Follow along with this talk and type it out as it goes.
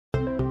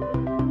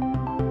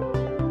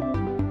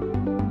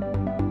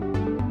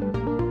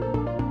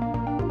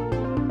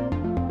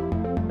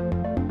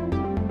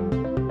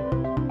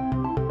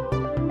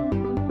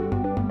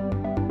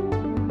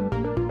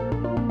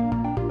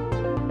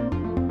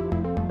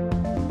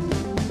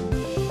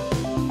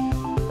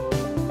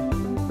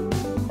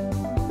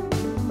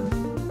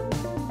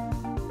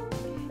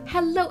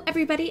Hello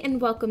everybody and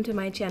welcome to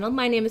my channel.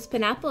 My name is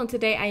Penapple and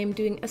today I am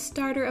doing a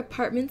starter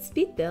apartment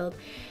speed build.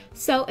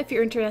 So if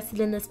you're interested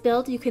in this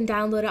build, you can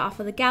download it off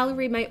of the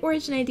gallery. My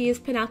origin ID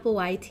is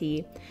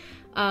penappleYT.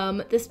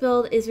 This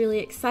build is really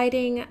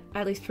exciting,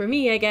 at least for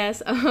me I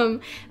guess,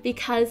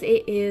 because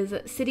it is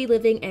city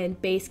living and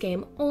base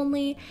game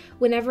only.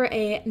 Whenever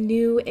a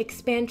new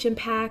expansion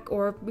pack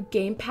or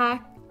game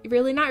pack,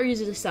 really not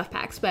usually stuff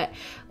packs, but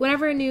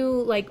whenever a new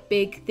like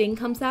big thing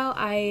comes out,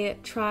 I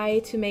try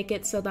to make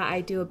it so that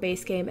I do a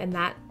base game and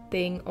that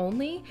thing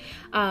only,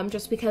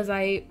 just because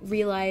I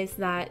realize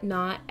that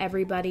not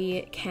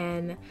everybody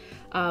can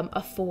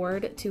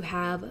afford to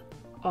have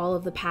all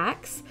of the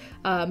packs.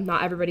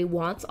 Not everybody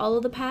wants all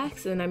of the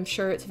packs, and I'm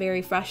sure it's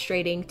very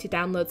frustrating to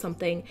download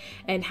something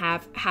and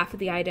have half of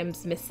the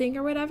items missing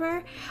or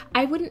whatever.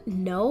 I wouldn't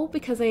know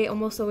because I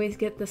almost always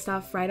get the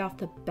stuff right off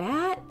the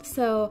bat,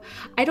 so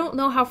I don't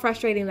know how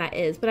frustrating that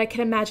is, but I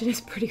can imagine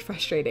it's pretty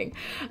frustrating.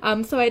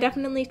 So I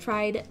definitely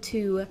tried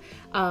to,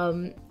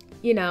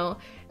 you know,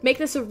 make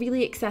this a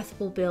really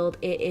accessible build.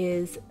 It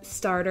is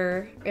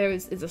starter,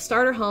 it's a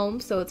starter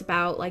home, so it's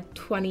about like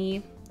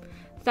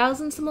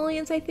 20,000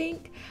 simoleons, I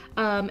think,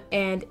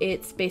 and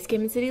it's base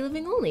game and city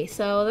living only,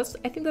 so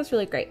I think that's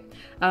really great.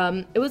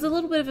 It was a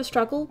little bit of a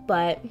struggle,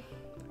 but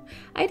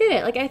I did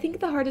it. Like, I think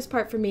the hardest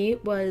part for me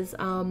was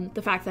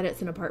the fact that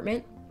it's an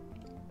apartment,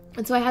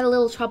 and so I had a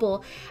little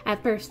trouble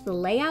at first with the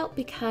layout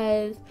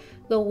because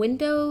the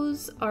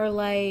windows are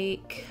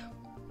like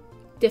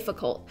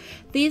difficult.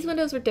 These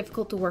windows were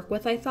difficult to work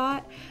with, I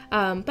thought,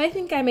 but I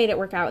think I made it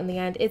work out in the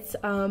end. It's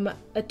a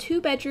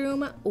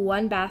 2-bedroom,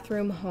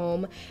 1-bathroom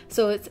home,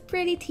 so it's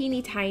pretty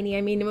teeny tiny.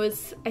 I mean,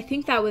 I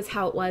think that was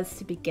how it was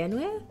to begin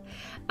with,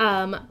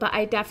 but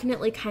I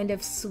definitely kind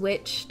of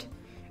switched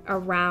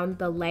around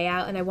the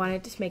layout and I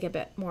wanted to make it a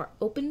bit more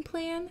open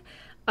plan.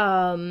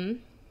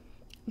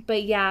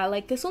 But yeah,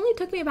 like, this only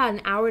took me about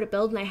an hour to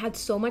build and I had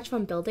so much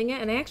fun building it,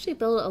 and I actually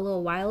built it a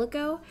little while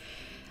ago.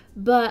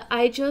 But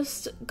I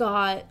just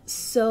got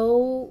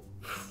so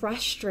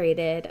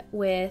frustrated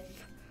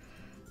with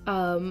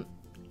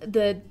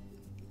the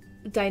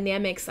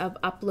dynamics of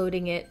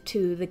uploading it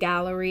to the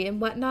gallery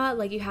and whatnot.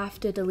 Like, you have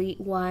to delete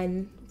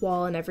one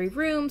wall in every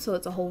room, so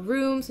it's a whole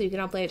room, so you can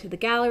upload it to the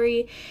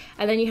gallery.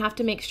 And then you have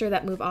to make sure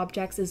that Move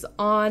Objects is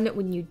on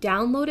when you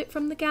download it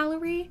from the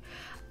gallery.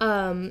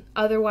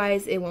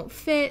 Otherwise, it won't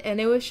fit. And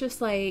it was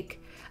just like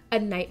a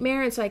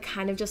nightmare, and so I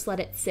kind of just let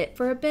it sit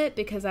for a bit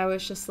because I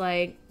was just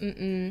like,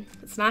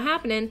 it's not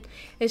happening.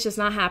 It's just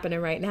not happening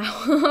right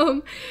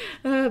now.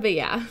 But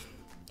yeah,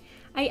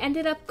 I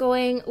ended up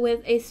going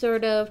with a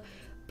sort of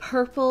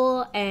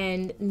purple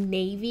and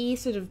navy,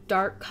 sort of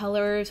dark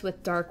colors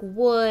with dark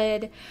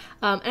wood,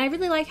 and I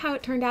really like how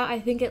it turned out.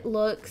 I think it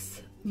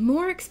looks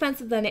more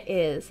expensive than it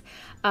is.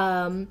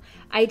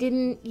 I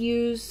didn't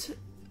use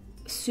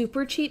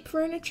super cheap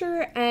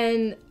furniture,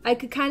 and I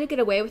could kind of get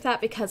away with that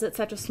because it's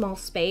such a small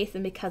space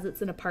and because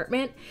it's an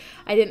apartment.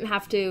 I didn't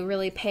have to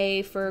really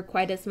pay for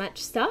quite as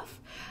much stuff.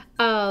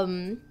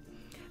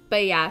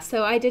 But yeah,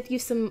 so I did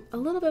use a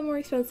little bit more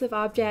expensive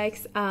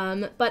objects,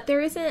 but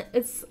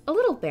it's a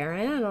little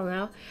barren. I don't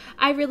know.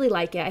 I really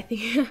like it. I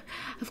think,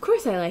 of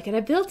course I like it. I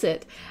built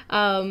it.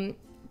 But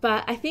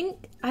I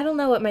don't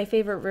know what my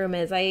favorite room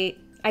is.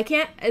 I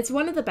can't, it's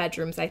one of the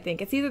bedrooms, I think.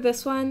 It's either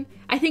this one.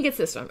 I think it's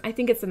this one. I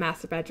think it's the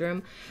master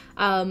bedroom.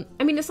 I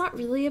mean, it's not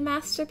really a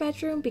master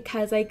bedroom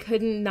because I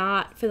could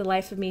not, for the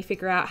life of me,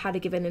 figure out how to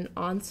give it an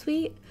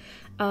ensuite.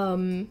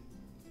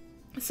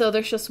 So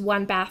there's just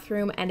one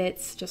bathroom and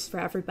it's just for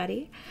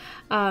everybody.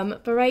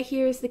 But right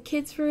here is the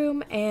kids'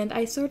 room, and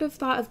I sort of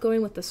thought of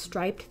going with the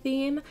striped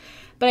theme,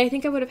 but I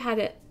think I would have had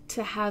it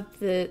to have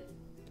the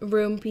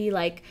room be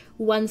like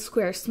 1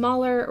 square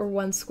smaller or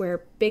 1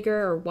 square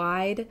bigger or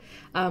wide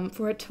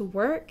for it to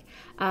work.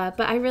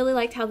 But I really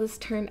liked how this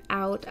turned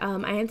out.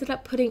 I ended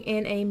up putting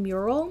in a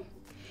mural,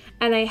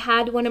 and I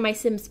had one of my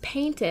Sims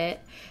paint it,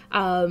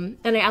 and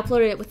I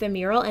uploaded it with the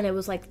mural, and it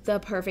was like the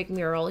perfect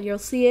mural. You'll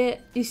see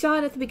it, you saw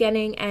it at the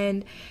beginning,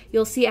 and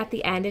you'll see at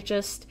the end,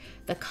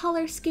 the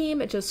color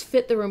scheme, it just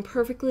fit the room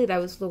perfectly. That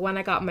was the one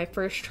I got my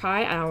first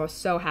try, and I was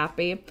so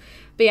happy.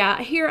 But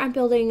yeah, here I'm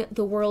building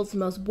the world's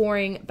most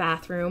boring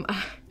bathroom.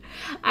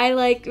 I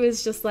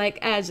was just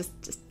like,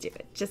 just do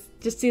it.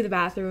 Just do the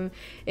bathroom.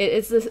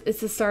 It's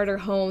a starter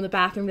home. The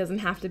bathroom doesn't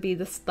have to be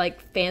this like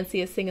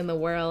fanciest thing in the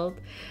world.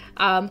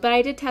 But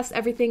I did test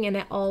everything and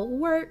it all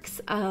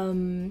works.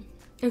 And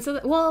so,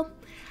 well,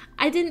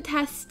 I didn't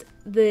test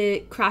not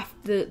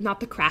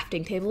the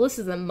crafting table. This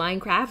is a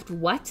Minecraft.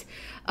 What?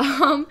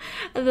 The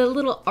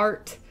little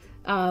art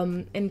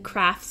and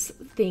crafts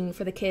thing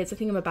for the kids. I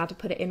think I'm about to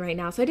put it in right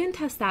now, so I didn't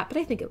test that, but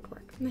I think it would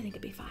work. I think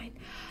it'd be fine.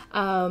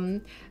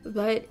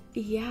 But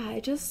yeah,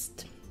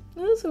 this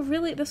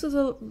was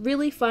a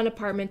really fun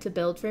apartment to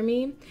build for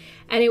me,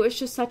 and it was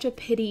just such a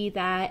pity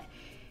that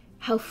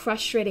how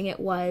frustrating it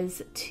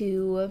was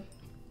to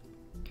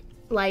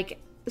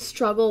like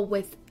struggle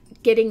with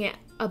getting it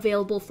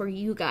available for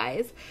you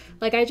guys.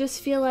 Like, I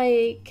just feel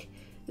like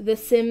the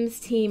Sims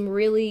team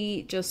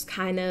really just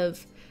kind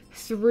of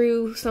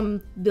threw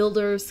some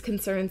builder's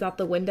concerns out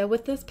the window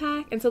with this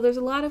pack. And so there's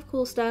a lot of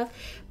cool stuff,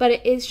 but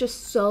it is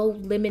just so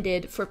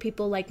limited for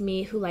people like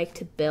me who like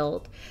to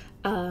build.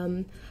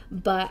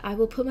 But I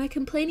will put my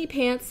complainy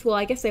pants, well,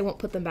 I guess I won't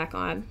put them back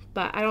on,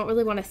 but I don't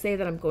really want to say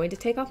that I'm going to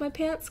take off my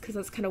pants because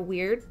that's kind of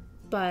weird.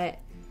 But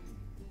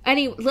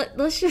anyway,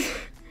 let's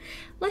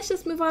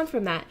just move on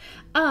from that.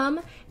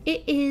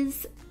 It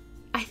is,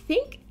 I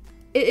think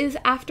it is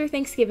after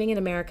Thanksgiving in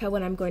America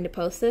when I'm going to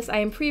post this. I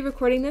am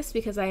pre-recording this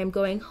because I am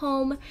going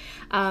home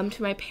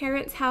to my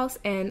parents' house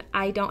and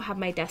I don't have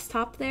my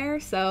desktop there,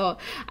 so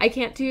I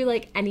can't do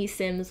like any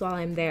Sims while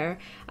I'm there.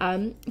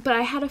 But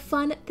I had a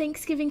fun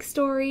Thanksgiving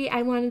story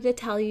I wanted to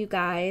tell you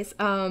guys.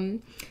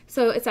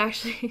 So it's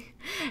actually,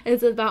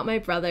 it's about my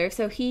brother.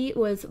 So he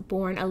was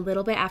born a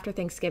little bit after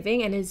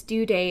Thanksgiving and his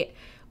due date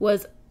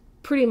was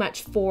pretty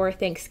much for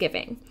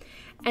Thanksgiving.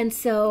 And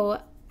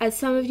so, as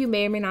some of you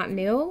may or may not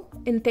know,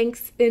 in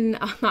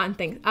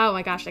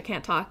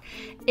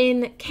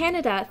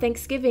Canada,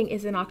 Thanksgiving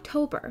is in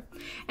October.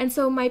 And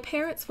so my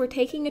parents were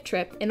taking a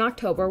trip in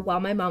October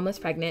while my mom was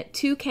pregnant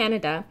to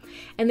Canada,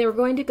 and they were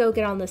going to go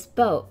get on this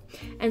boat.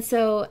 And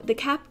so the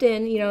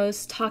captain, you know,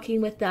 is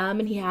talking with them,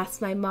 and he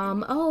asked my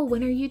mom, "Oh,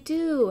 when are you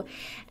due?"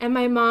 And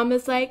my mom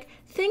is like,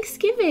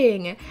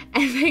 "Thanksgiving."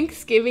 And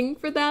Thanksgiving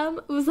for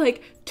them was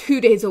like 2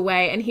 days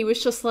away, and he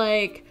was just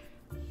like,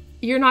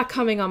 "You're not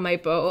coming on my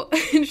boat."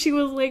 And she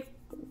was like,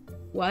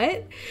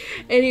 "What?"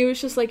 And he was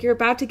just like, "You're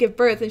about to give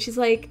birth." And she's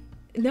like,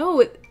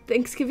 "No,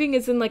 Thanksgiving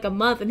is in like a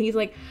month." And he's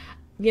like,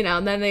 you know,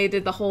 and then they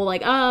did the whole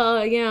like,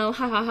 "Oh, you know,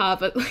 ha ha ha."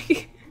 But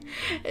like,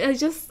 it's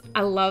just,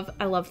 I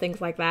love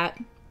things like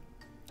that.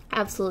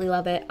 Absolutely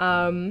love it.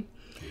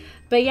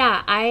 But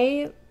yeah,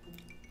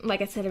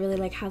 like I said, I really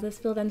like how this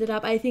build ended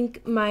up. I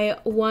think my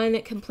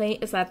one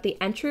complaint is that the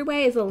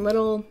entryway is a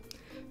little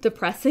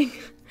depressing.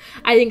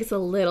 I think it's a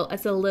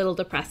little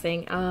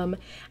depressing.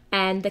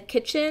 And the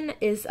kitchen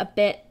is a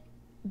bit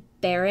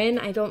barren.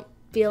 I don't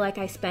feel like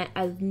I spent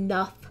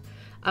enough,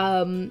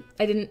 I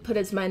didn't put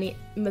as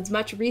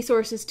much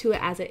resources to it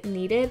as it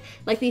needed.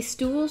 Like these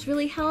stools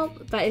really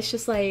help, but it's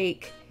just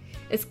like,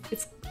 it's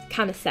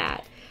kind of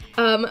sad.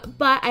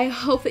 But I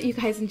hope that you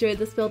guys enjoyed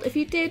this build. If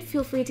you did,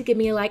 feel free to give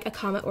me a like, a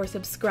comment, or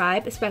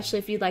subscribe, especially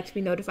if you'd like to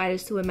be notified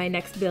as to when my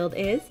next build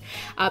is.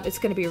 It's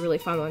going to be a really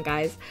fun one,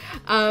 guys.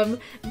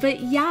 But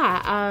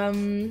yeah,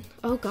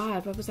 oh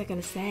god, what was I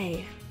going to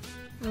say?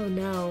 Oh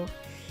no,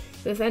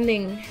 this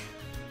ending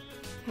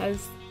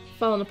has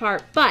fallen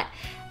apart. But,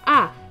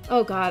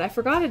 oh god, I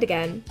forgot it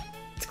again.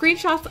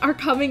 Screenshots are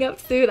coming up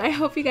soon. I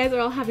hope you guys are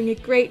all having a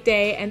great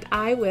day, and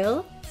I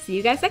will see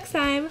you guys next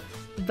time.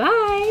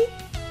 Bye!